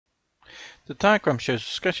The diagram shows the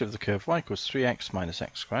sketch of the curve y equals 3x minus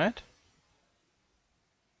x squared.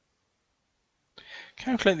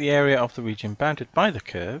 Calculate the area of the region bounded by the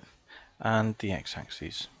curve and the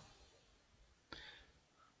x-axis.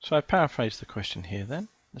 So I paraphrase the question here then.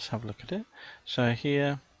 Let's have a look at it. So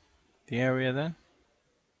here, the area then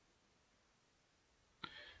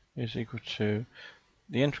is equal to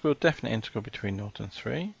the integral, definite integral between 0 and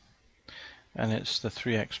 3. And it's the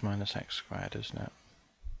 3x minus x squared, isn't it?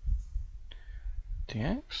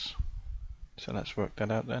 dx. So let's work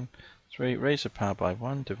that out then. 3 raised to the power by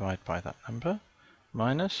 1 divided by that number,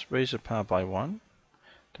 minus raised to the power by 1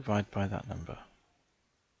 divided by that number.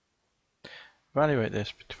 Evaluate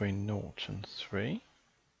this between 0 and 3.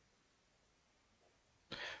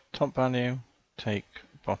 Top value, take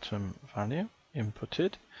bottom value,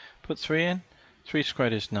 inputted, put 3 in. 3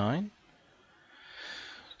 squared is 9.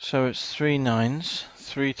 So it's 3 nines,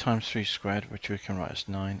 3 times 3 squared, which we can write as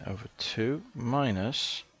 9 over 2,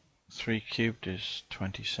 minus 3 cubed is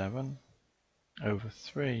 27 over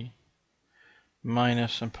 3,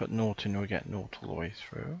 minus, and put 0 in, we get 0 all the way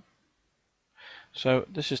through. So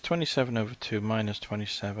this is 27 over 2 minus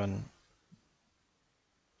 27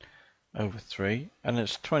 over 3, and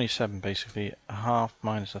it's 27 basically, a half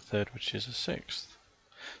minus a third, which is a sixth.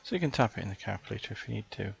 So you can tap it in the calculator if you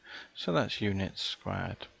need to. So that's units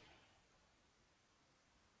squared.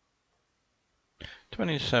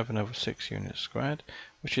 27 over 6 units squared,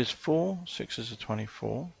 which is 4, 6 is a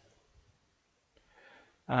 24.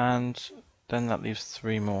 And then that leaves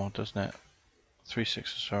 3 more, doesn't it? 3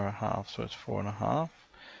 sixes are a half, so it's 4.5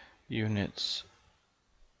 units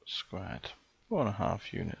squared.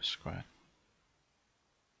 4.5 units squared.